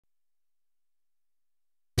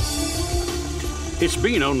It's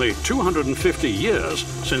been only 250 years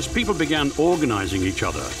since people began organizing each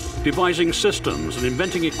other, devising systems and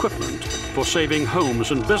inventing equipment for saving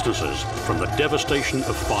homes and businesses from the devastation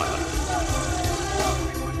of fire.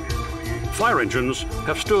 Fire engines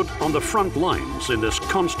have stood on the front lines in this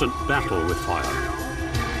constant battle with fire.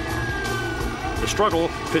 The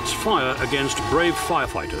struggle pits fire against brave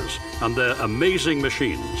firefighters and their amazing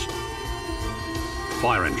machines,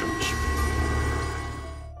 fire engines.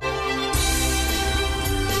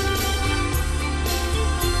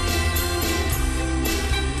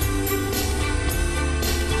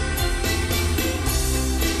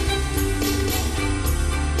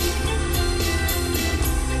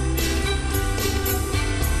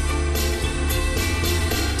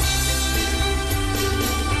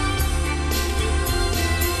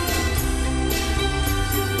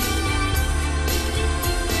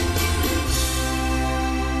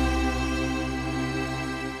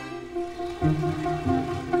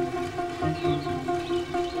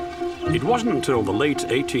 It wasn't until the late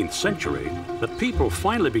 18th century that people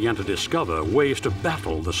finally began to discover ways to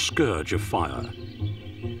battle the scourge of fire.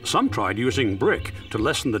 Some tried using brick to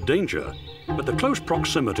lessen the danger, but the close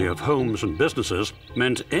proximity of homes and businesses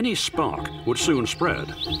meant any spark would soon spread.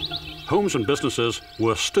 Homes and businesses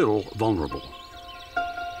were still vulnerable.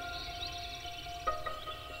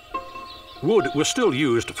 Wood was still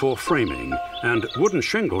used for framing, and wooden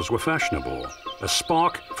shingles were fashionable. A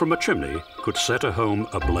spark from a chimney could set a home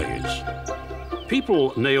ablaze.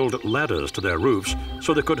 People nailed ladders to their roofs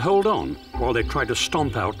so they could hold on while they tried to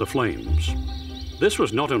stomp out the flames. This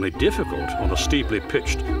was not only difficult on a steeply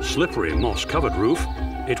pitched, slippery, moss-covered roof,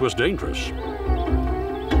 it was dangerous.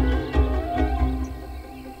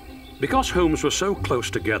 Because homes were so close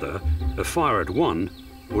together, a fire at one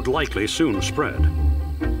would likely soon spread.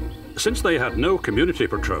 Since they had no community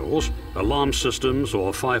patrols, alarm systems,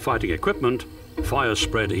 or firefighting equipment, fires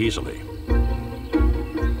spread easily.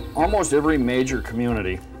 Almost every major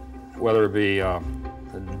community, whether it be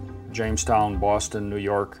Jamestown, Boston, New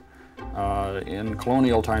York, in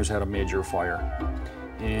colonial times had a major fire.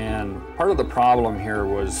 And part of the problem here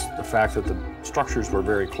was the fact that the structures were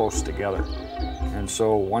very close together. And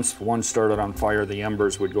so once one started on fire, the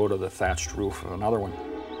embers would go to the thatched roof of another one.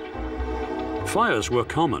 Fires were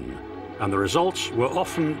common, and the results were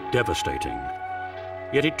often devastating.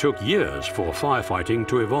 Yet it took years for firefighting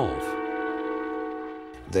to evolve.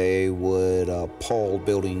 They would pull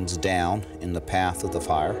buildings down in the path of the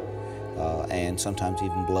fire and sometimes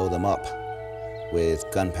even blow them up with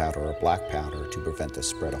gunpowder or black powder to prevent the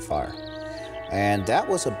spread of fire. And that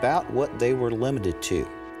was about what they were limited to.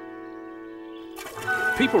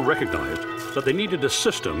 People recognized that they needed a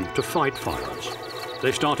system to fight fires.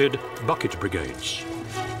 They started bucket brigades.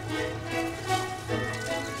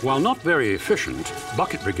 While not very efficient,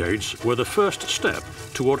 bucket brigades were the first step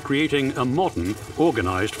toward creating a modern,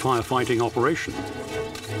 organized firefighting operation.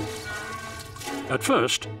 At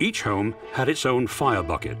first, each home had its own fire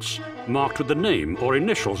buckets, marked with the name or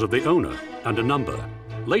initials of the owner and a number.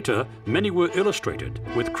 Later, many were illustrated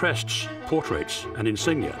with crests, portraits, and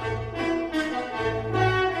insignia.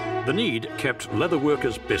 The need kept leather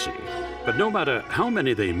workers busy, but no matter how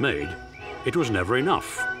many they made, it was never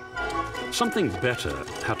enough. Something better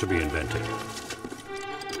had to be invented.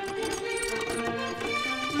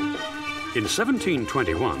 In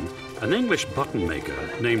 1721, an English button maker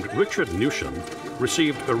named Richard Newsham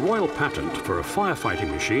received a royal patent for a firefighting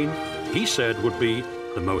machine he said would be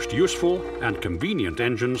the most useful and convenient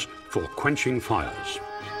engines for quenching fires.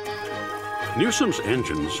 Newsham's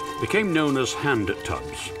engines became known as hand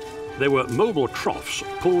tubs. They were mobile troughs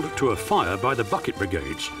pulled to a fire by the bucket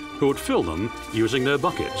brigades, who would fill them using their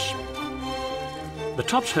buckets. The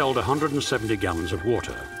tubs held 170 gallons of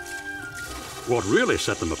water. What really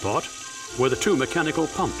set them apart were the two mechanical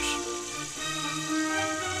pumps.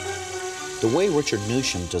 The way Richard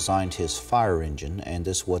Newsham designed his fire engine, and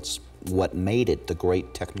this was what made it the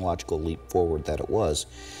great technological leap forward that it was,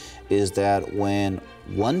 is that when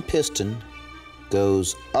one piston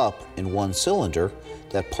goes up in one cylinder,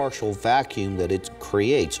 that partial vacuum that it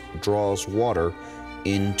creates draws water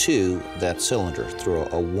into that cylinder through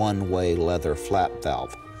a one-way leather flap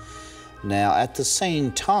valve. Now, at the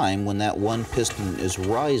same time, when that one piston is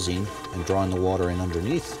rising and drawing the water in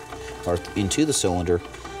underneath or into the cylinder,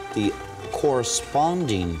 the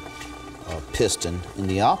corresponding piston in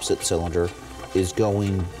the opposite cylinder is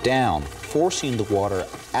going down, forcing the water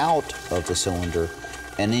out of the cylinder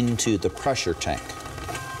and into the pressure tank.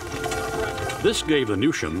 This gave the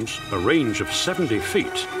Newshams a range of 70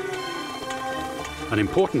 feet. An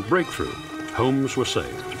important breakthrough. Homes were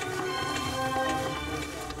saved.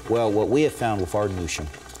 Well, what we have found with our Newsham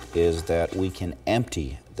is that we can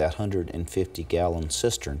empty that 150-gallon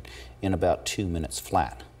cistern in about 2 minutes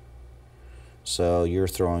flat. So you're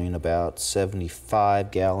throwing about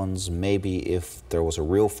 75 gallons, maybe if there was a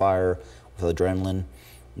real fire with adrenaline,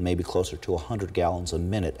 maybe closer to 100 gallons a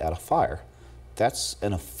minute at a fire. That's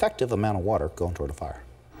an effective amount of water going toward a fire.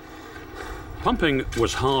 Pumping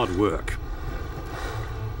was hard work.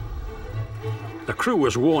 The crew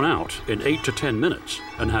was worn out in 8 to 10 minutes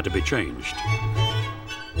and had to be changed.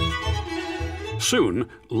 Soon,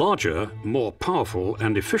 larger, more powerful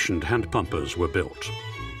and efficient hand pumpers were built.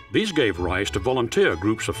 These gave rise to volunteer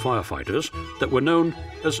groups of firefighters that were known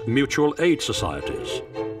as mutual aid societies.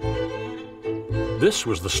 This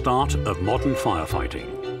was the start of modern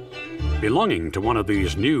firefighting. Belonging to one of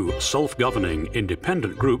these new self-governing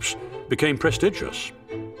independent groups became prestigious.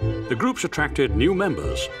 The groups attracted new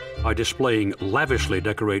members by displaying lavishly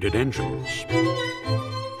decorated engines.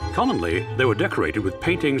 Commonly, they were decorated with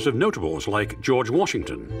paintings of notables like George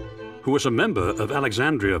Washington, who was a member of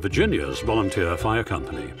Alexandria, Virginia's volunteer fire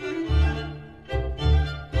company.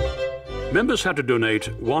 Members had to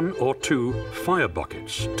donate 1 or 2 fire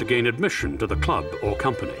buckets to gain admission to the club or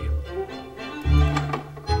company.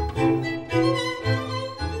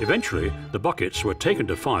 Eventually, the buckets were taken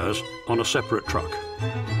to fires on a separate truck.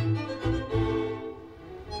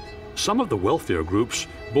 Some of the wealthier groups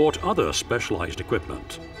bought other specialized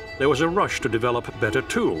equipment. There was a rush to develop better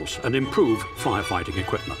tools and improve firefighting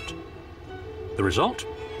equipment. The result?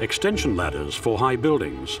 Extension ladders for high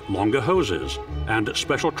buildings, longer hoses, and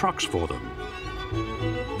special trucks for them.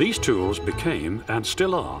 These tools became, and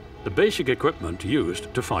still are, the basic equipment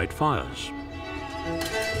used to fight fires.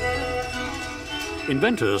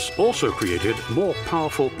 Inventors also created more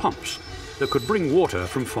powerful pumps that could bring water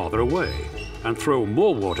from farther away and throw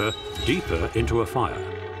more water deeper into a fire.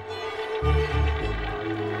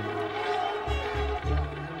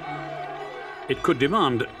 It could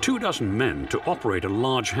demand 24 men to operate a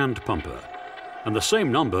large hand pumper, and the same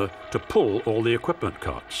number to pull all the equipment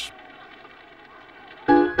carts.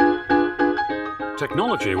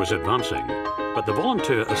 Technology was advancing, but the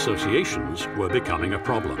volunteer associations were becoming a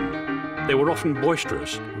problem. They were often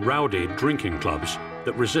boisterous, rowdy drinking clubs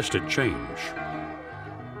that resisted change.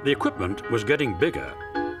 The equipment was getting bigger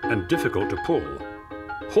and difficult to pull.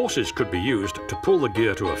 Horses could be used to pull the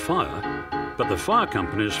gear to a fire, but the fire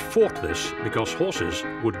companies fought this because horses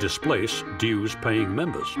would displace dues-paying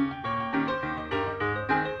members.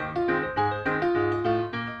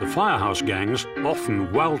 The firehouse gangs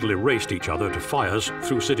often wildly raced each other to fires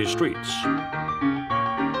through city streets.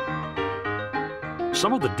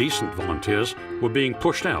 Some of the decent volunteers were being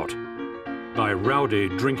pushed out by rowdy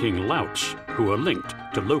drinking louts who were linked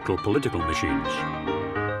to local political machines.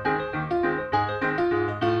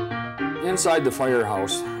 Inside the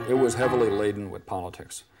firehouse, it was heavily laden with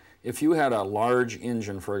politics. If you had a large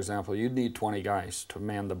engine, for example, you'd need 20 guys to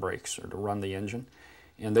man the brakes or to run the engine,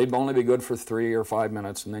 and they'd only be good for 3 or 5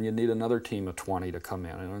 minutes, and then you'd need another team of 20 to come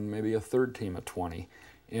in, and maybe a third team of 20.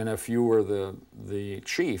 And if you were the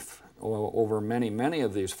chief over many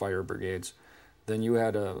of these fire brigades, then you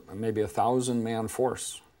had maybe a 1,000-man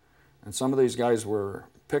force. And some of these guys were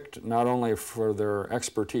picked not only for their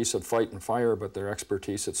expertise at fighting fire, but their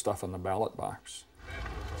expertise at stuff in the ballot box.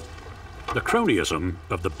 The cronyism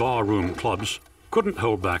of the barroom clubs couldn't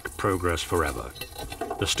hold back progress forever.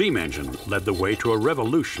 The steam engine led the way to a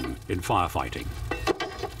revolution in firefighting.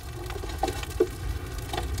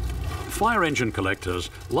 Fire engine collectors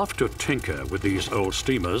loved to tinker with these old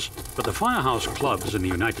steamers, but the firehouse clubs in the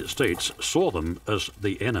United States saw them as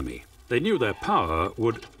the enemy. They knew their power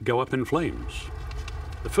would go up in flames.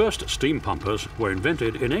 The first steam pumpers were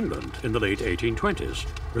invented in England in the late 1820s.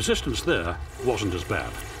 Resistance there wasn't as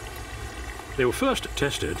bad. They were first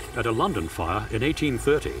tested at a London fire in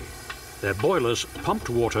 1830. Their boilers pumped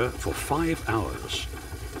water for 5 hours.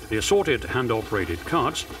 The assorted hand-operated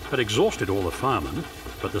carts had exhausted all the firemen,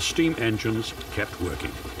 but the steam engines kept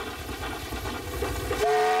working.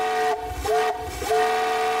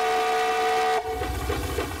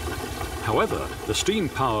 However, the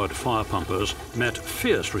steam-powered fire pumpers met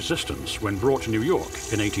fierce resistance when brought to New York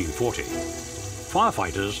in 1840.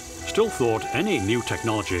 Firefighters still thought any new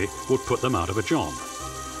technology would put them out of a job.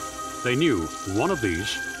 They knew one of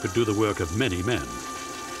these could do the work of many men.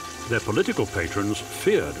 Their political patrons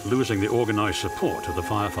feared losing the organized support of the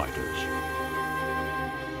firefighters.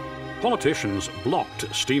 Politicians blocked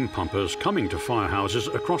steam pumpers coming to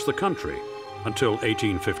firehouses across the country until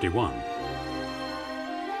 1851.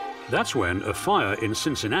 That's when a fire in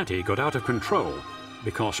Cincinnati got out of control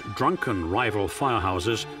because drunken rival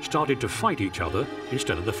firehouses started to fight each other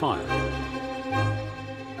instead of the fire.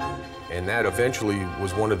 And that eventually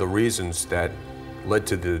was one of the reasons that led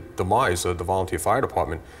to the demise of the volunteer fire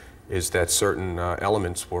department, is that certain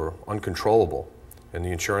elements were uncontrollable, and the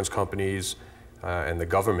insurance companies and the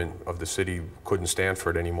government of the city couldn't stand for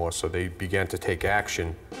it anymore, so they began to take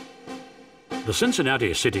action. The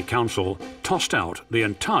Cincinnati City Council tossed out the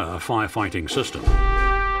entire firefighting system.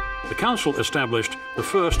 The council established the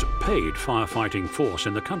first paid firefighting force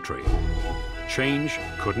in the country. Change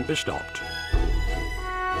couldn't be stopped.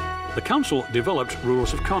 The council developed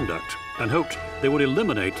rules of conduct and hoped they would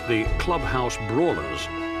eliminate the clubhouse brawlers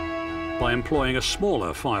by employing a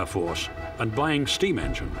smaller fire force and buying steam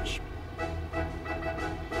engines.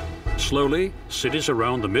 Slowly, cities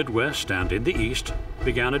around the Midwest and in the East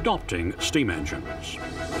began adopting steam engines.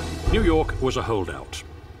 New York was a holdout.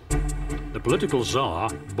 The political czar,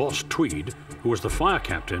 Boss Tweed, who was the fire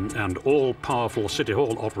captain and all-powerful City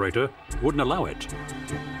Hall operator, wouldn't allow it.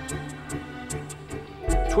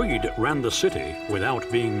 Tweed ran the city without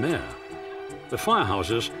being mayor. The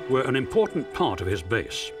firehouses were an important part of his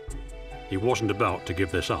base. He wasn't about to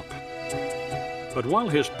give this up. But while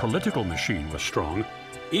his political machine was strong,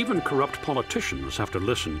 even corrupt politicians have to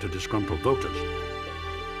listen to disgruntled voters.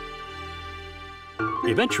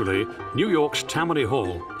 Eventually, New York's Tammany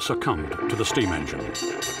Hall succumbed to the steam engine.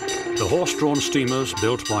 The horse-drawn steamers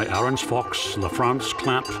built by Arons Fox, LaFrance,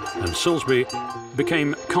 Clapp, and Silsby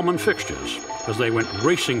became common fixtures as they went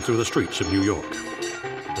racing through the streets of New York.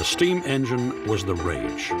 The steam engine was the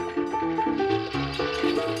rage.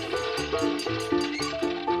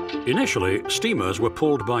 Initially, steamers were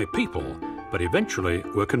pulled by people, but eventually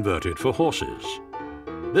were converted for horses.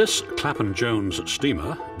 This Clapham-Jones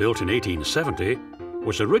steamer, built in 1870,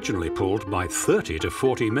 was originally pulled by 30 to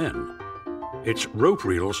 40 men. Its rope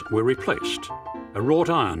reels were replaced. A wrought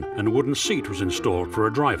iron and wooden seat was installed for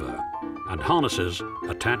a driver, and harnesses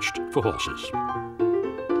attached for horses.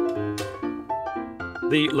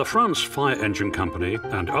 The LaFrance Fire Engine Company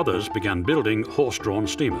and others began building horse-drawn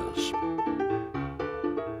steamers.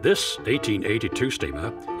 This 1882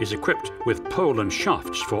 steamer is equipped with pole and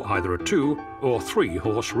shafts for either a 2- or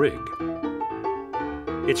 3-horse rig.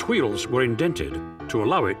 Its wheels were indented to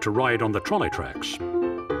allow it to ride on the trolley tracks.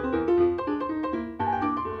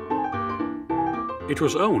 It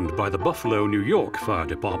was owned by the Buffalo, New York Fire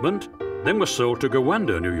Department, then was sold to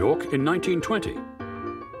Gowanda, New York in 1920,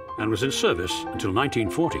 and was in service until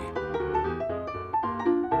 1940.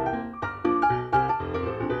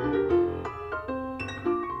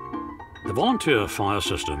 The volunteer fire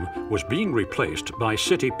system was being replaced by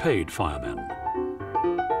city-paid firemen.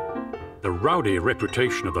 The rowdy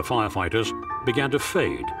reputation of the firefighters began to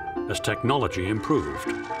fade as technology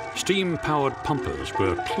improved. Steam-powered pumpers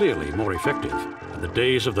were clearly more effective, and the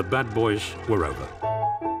days of the bad boys were over.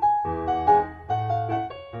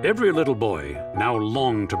 Every little boy now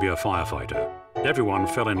longed to be a firefighter. Everyone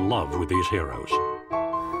fell in love with these heroes.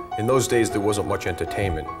 In those days, there wasn't much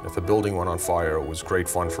entertainment. If a building went on fire, it was great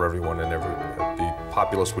fun for everyone, and the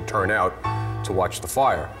populace would turn out to watch the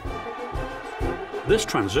fire. This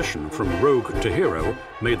transition from rogue to hero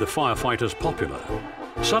made the firefighters popular.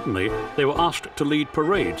 Suddenly, they were asked to lead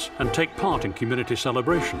parades and take part in community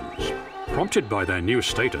celebrations. Prompted by their new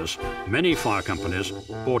status, many fire companies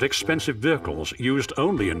bought expensive vehicles used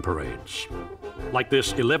only in parades, like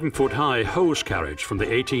this 11-foot-high hose carriage from the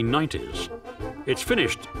 1890s. It's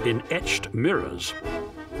finished in etched mirrors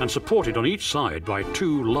and supported on each side by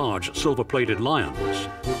 2 large silver-plated lions.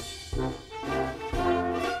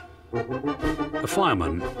 A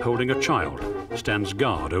fireman holding a child stands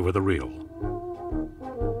guard over the reel.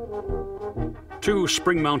 2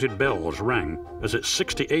 spring-mounted bells rang as its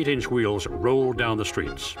 68-inch wheels rolled down the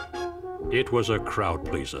streets. It was a crowd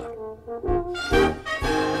pleaser.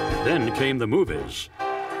 Then came the movies.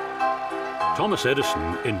 Thomas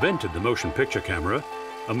Edison invented the motion picture camera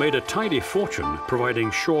and made a tidy fortune providing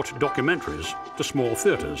short documentaries to small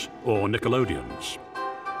theaters or Nickelodeons.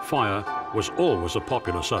 Fire was always a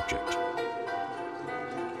popular subject.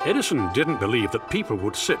 Edison didn't believe that people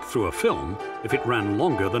would sit through a film if it ran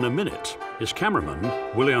longer than a minute. His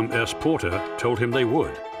cameraman, William S. Porter, told him they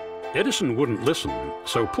would. Edison wouldn't listen,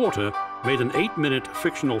 so Porter made an 8-minute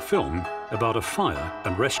fictional film about a fire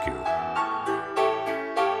and rescue.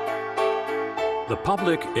 The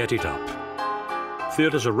public ate it up.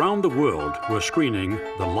 Theaters around the world were screening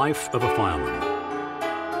The Life of a Fireman.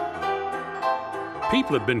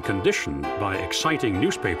 People had been conditioned by exciting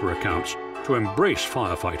newspaper accounts to embrace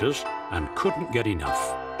firefighters and couldn't get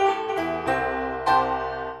enough.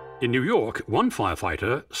 In New York, one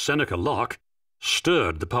firefighter, Seneca Locke,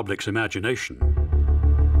 stirred the public's imagination.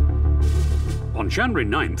 On January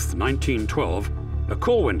 9th, 1912, a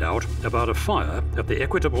call went out about a fire at the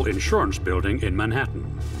Equitable Insurance Building in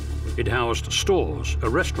Manhattan. It housed stores, a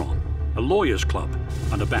restaurant, a lawyer's club,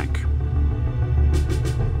 and a bank.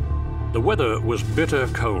 The weather was bitter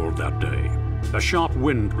cold that day. A sharp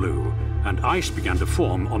wind blew, and ice began to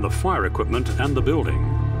form on the fire equipment and the building.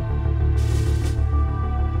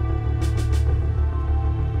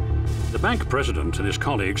 The bank president and his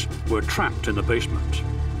colleagues were trapped in the basement.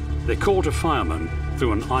 They called a fireman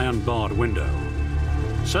through an iron-barred window.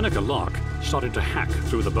 Seneca Locke started to hack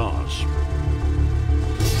through the bars.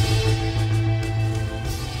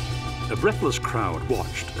 A breathless crowd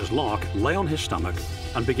watched as Locke lay on his stomach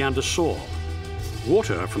and began to soar.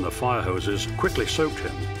 Water from the fire hoses quickly soaked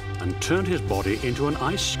him and turned his body into an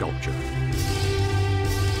ice sculpture.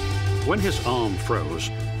 When his arm froze,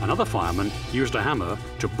 another fireman used a hammer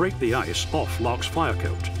to break the ice off Locke's fire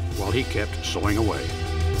coat while he kept sawing away.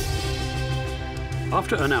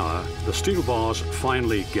 After an hour, the steel bars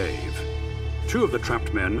finally gave. 2 of the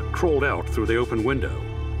trapped men crawled out through the open window.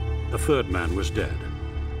 A third man was dead,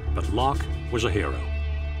 but Locke was a hero.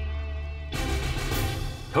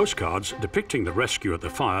 Postcards depicting the rescue at the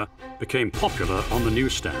fire became popular on the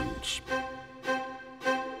newsstands.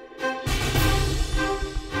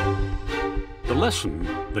 The lesson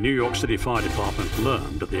the New York City Fire Department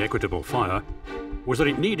learned at the Equitable Fire was that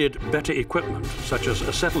it needed better equipment such as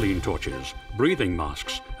acetylene torches, breathing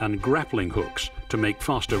masks, and grappling hooks to make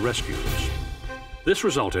faster rescues. This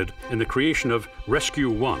resulted in the creation of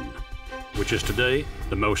Rescue 1, which is today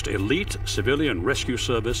the most elite civilian rescue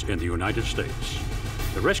service in the United States.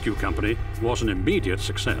 The rescue company was an immediate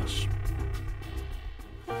success.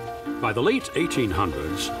 By the late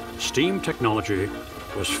 1800s, steam technology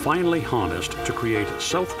was finally harnessed to create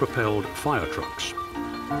self-propelled fire trucks.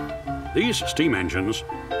 These steam engines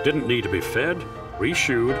didn't need to be fed,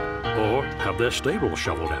 reshoed, or have their stables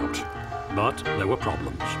shoveled out. But there were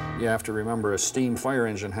problems. You have to remember a steam fire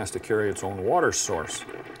engine has to carry its own water source,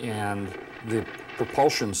 and the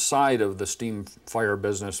propulsion side of the steam fire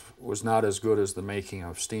business was not as good as the making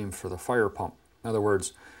of steam for the fire pump. In other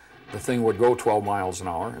words, the thing would go 12 miles an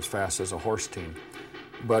hour, as fast as a horse team.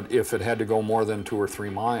 But if it had to go more than 2 or 3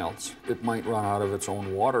 miles, it might run out of its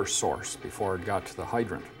own water source before it got to the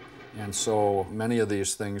hydrant. And so many of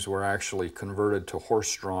these things were actually converted to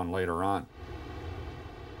horse-drawn later on.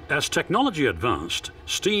 As technology advanced,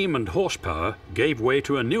 steam and horsepower gave way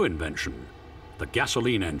to a new invention, the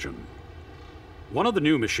gasoline engine. One of the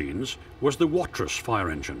new machines was the Watrous fire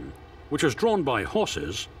engine, which was drawn by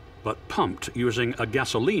horses but pumped using a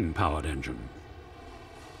gasoline-powered engine.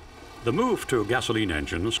 The move to gasoline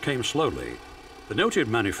engines came slowly. The noted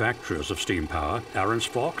manufacturers of steam power, Arons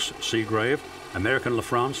Fox, Seagrave, American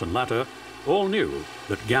LaFrance, and Latter, all knew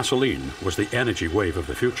that gasoline was the energy wave of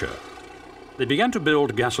the future. They began to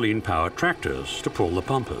build gasoline-powered tractors to pull the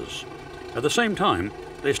pumpers. At the same time,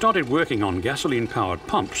 they started working on gasoline-powered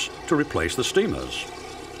pumps to replace the steamers.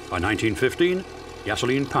 By 1915,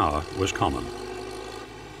 gasoline power was common.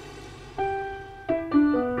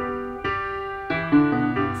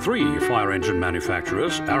 Three fire engine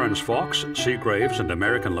manufacturers, Arons Fox, Seagraves, and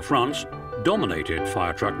American LaFrance, dominated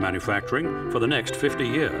fire truck manufacturing for the next 50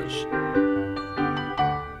 years.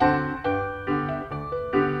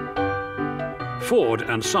 Ford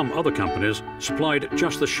and some other companies supplied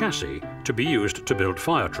just the chassis to be used to build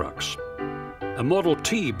fire trucks. A Model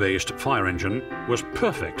T-based fire engine was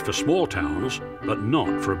perfect for small towns, but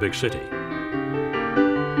not for a big city.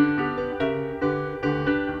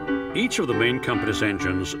 Each of the main company's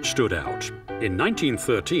engines stood out. In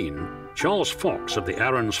 1913, Charles Fox of the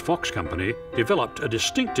Arons Fox Company developed a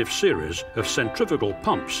distinctive series of centrifugal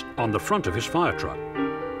pumps on the front of his fire truck,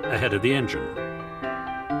 ahead of the engine.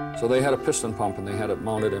 So they had a piston pump and they had it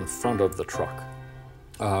mounted in front of the truck.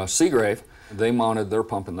 Seagrave, they mounted their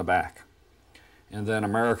pump in the back. And then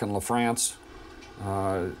American LaFrance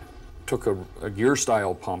took a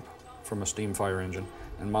gear-style pump from a steam fire engine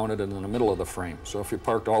and mounted it in the middle of the frame. So if you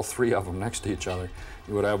parked all three of them next to each other,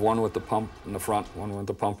 you would have one with the pump in the front, one with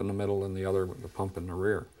the pump in the middle, and the other with the pump in the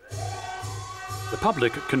rear. The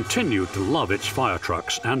public continued to love its fire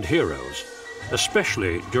trucks and heroes,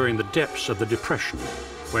 especially during the depths of the Depression,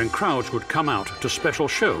 when crowds would come out to special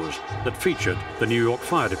shows that featured the New York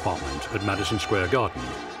Fire Department at Madison Square Garden.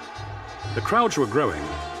 The crowds were growing,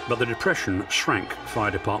 but the Depression shrank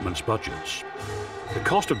fire departments' budgets. The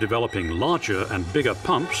cost of developing larger and bigger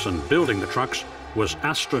pumps and building the trucks was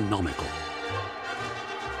astronomical.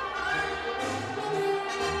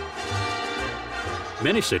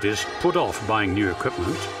 Many cities put off buying new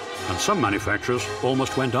equipment, and some manufacturers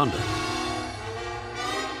almost went under.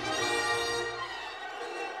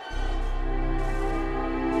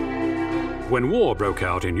 When war broke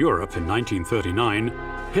out in Europe in 1939,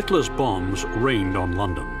 Hitler's bombs rained on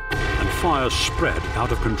London, and fires spread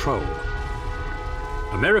out of control.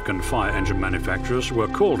 American fire engine manufacturers were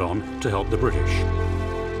called on to help the British.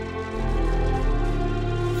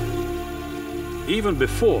 Even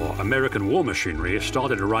before American war machinery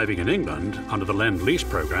started arriving in England under the Lend-Lease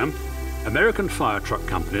program, American fire truck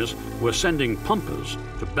companies were sending pumpers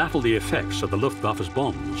to battle the effects of the Luftwaffe's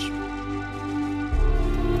bombs.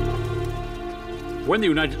 When the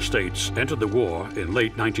United States entered the war in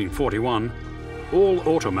late 1941, all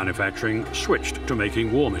auto manufacturing switched to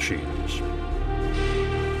making war machines.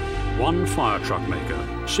 One fire truck maker,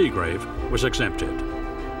 Seagrave, was exempted.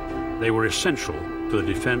 They were essential to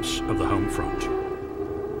the defense of the home front.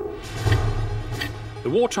 The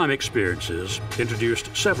wartime experiences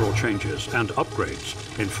introduced several changes and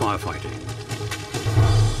upgrades in firefighting.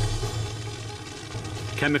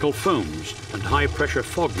 Chemical foams and high-pressure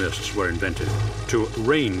fog mists were invented to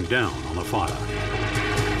rain down on a fire.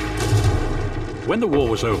 When the war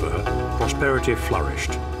was over, prosperity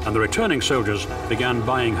flourished, and the returning soldiers began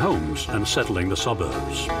buying homes and settling the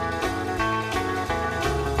suburbs.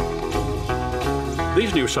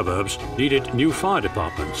 These new suburbs needed new fire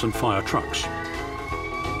departments and fire trucks.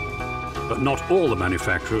 But not all the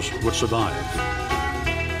manufacturers would survive.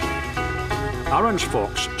 Aaron's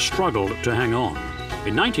Fox struggled to hang on.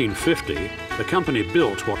 In 1950, the company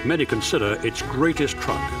built what many consider its greatest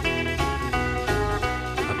truck.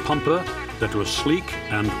 A pumper that was sleek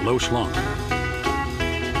and low-slung.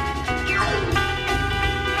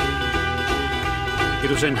 It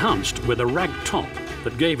was enhanced with a rag top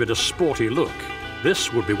that gave it a sporty look.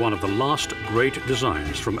 This would be one of the last great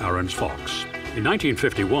designs from Aaron's Fox. In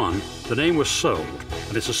 1951, the name was sold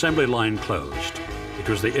and its assembly line closed. It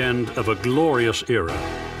was the end of a glorious era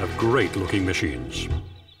of great-looking machines.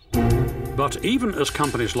 But even as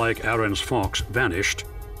companies like Aaron's Fox vanished,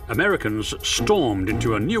 Americans stormed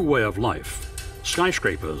into a new way of life.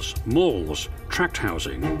 Skyscrapers, malls, tract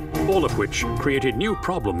housing, all of which created new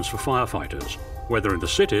problems for firefighters, whether in the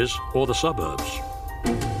cities or the suburbs.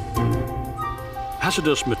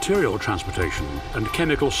 Hazardous material transportation and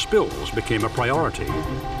chemical spills became a priority.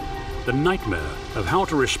 The nightmare of how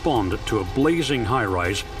to respond to a blazing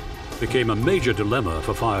high-rise became a major dilemma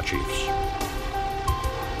for fire chiefs.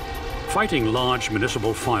 Fighting large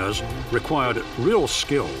municipal fires required real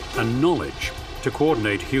skill and knowledge to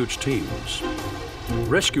coordinate huge teams.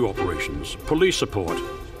 Rescue operations, police support,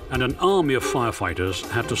 and an army of firefighters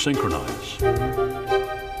had to synchronize.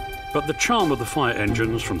 But the charm of the fire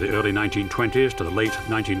engines from the early 1920s to the late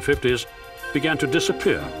 1950s began to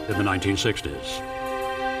disappear in the 1960s.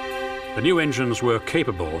 The new engines were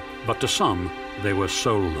capable, but to some, they were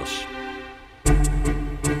soulless.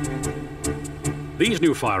 These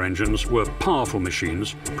new fire engines were powerful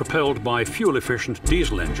machines propelled by fuel-efficient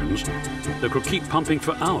diesel engines that could keep pumping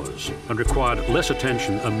for hours and required less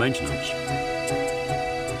attention and maintenance.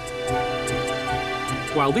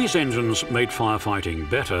 While these engines made firefighting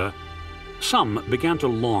better, some began to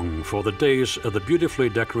long for the days of the beautifully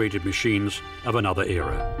decorated machines of another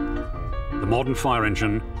era. The modern fire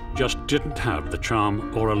engine just didn't have the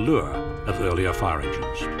charm or allure of earlier fire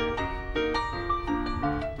engines.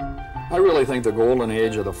 I really think the golden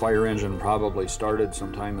age of the fire engine probably started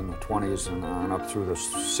sometime in the 20s and on up through the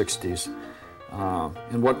 60s.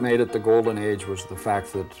 And what made it the golden age was the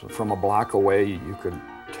fact that from a block away you could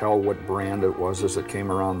tell what brand it was as it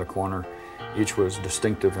came around the corner. Each was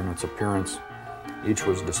distinctive in its appearance, each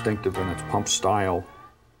was distinctive in its pump style,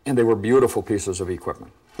 and they were beautiful pieces of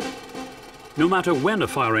equipment. No matter when a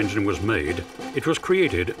fire engine was made, it was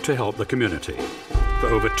created to help the community. For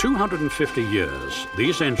over 250 years,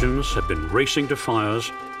 these engines have been racing to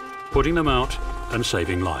fires, putting them out and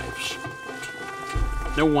saving lives.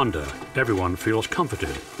 No wonder everyone feels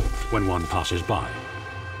comforted when one passes by.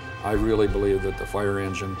 I really believe that the fire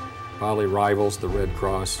engine probably rivals the Red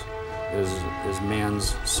Cross is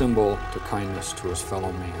man's symbol to kindness to his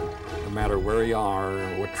fellow man. No matter where you are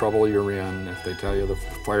or what trouble you're in, if they tell you the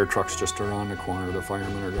fire truck's just around the corner, the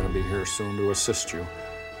firemen are going to be here soon to assist you.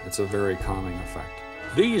 It's a very calming effect.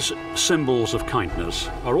 These symbols of kindness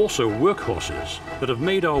are also workhorses that have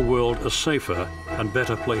made our world a safer and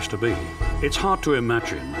better place to be. It's hard to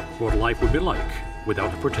imagine what life would be like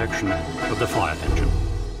without the protection of the fire engine.